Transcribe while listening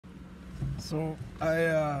So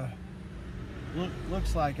I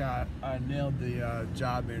looks like I nailed the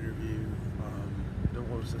job interview. There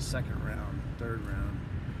was the second round, third round.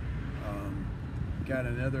 Got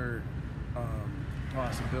another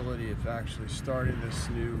possibility of actually starting this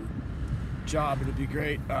new job. It'd be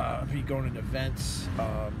great. Be going to events.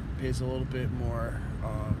 Pays a little bit more,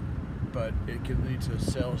 but it could lead to a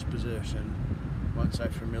sales position once I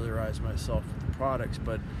familiarize myself with the products.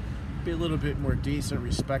 But be a little bit more decent,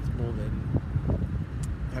 respectable than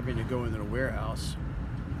having to go into the warehouse.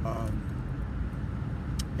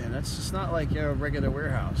 And that's just not like a regular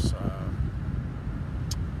warehouse,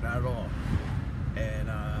 not at all. And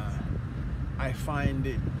I find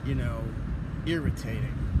it,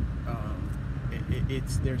 irritating.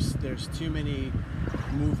 There's too many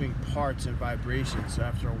moving parts and vibrations. So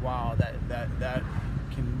after a while, that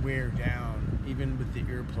can wear down. Even with the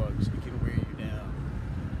earplugs, it can wear you down.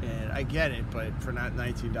 And I get it, but for not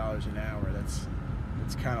 $19 an hour, that's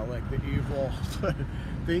kind of like the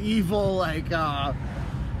evil, like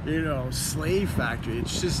slave factory.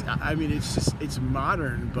 It's just, it's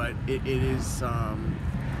modern, but it is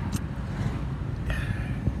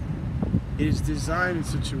designed in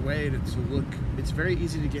such a way to look. It's very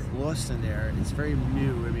easy to get lost in there. It's very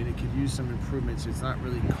new. I mean, it could use some improvements. It's not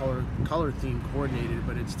really color theme coordinated,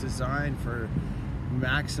 but it's designed for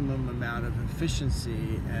maximum amount of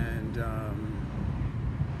efficiency and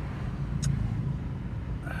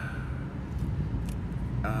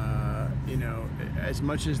as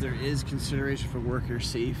much as there is consideration for worker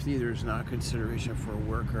safety, there's not consideration for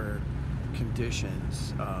worker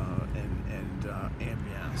conditions and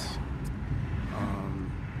ambience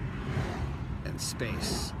and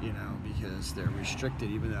space, because they're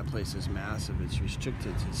restricted. Even that place is massive, it's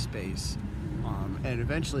restricted to space. And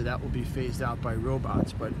eventually that will be phased out by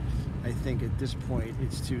robots, but I think at this point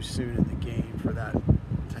it's too soon in the game for that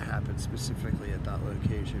to happen specifically at that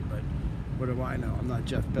location. But what do I know? I'm not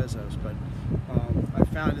Jeff Bezos, but I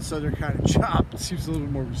found this other kind of job. It seems a little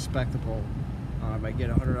more respectable. I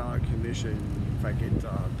get a $100 commission if I get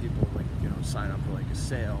people sign up for like a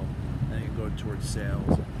sale, and it go towards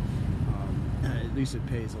sales. At least it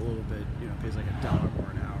pays a little bit. It pays like $1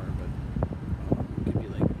 more an hour, but it could be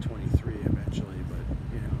like 23 eventually. But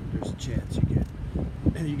there's a chance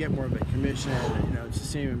you get more of a commission. And, it's the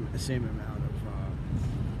same amount of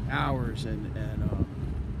hours, and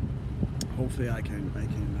hopefully I can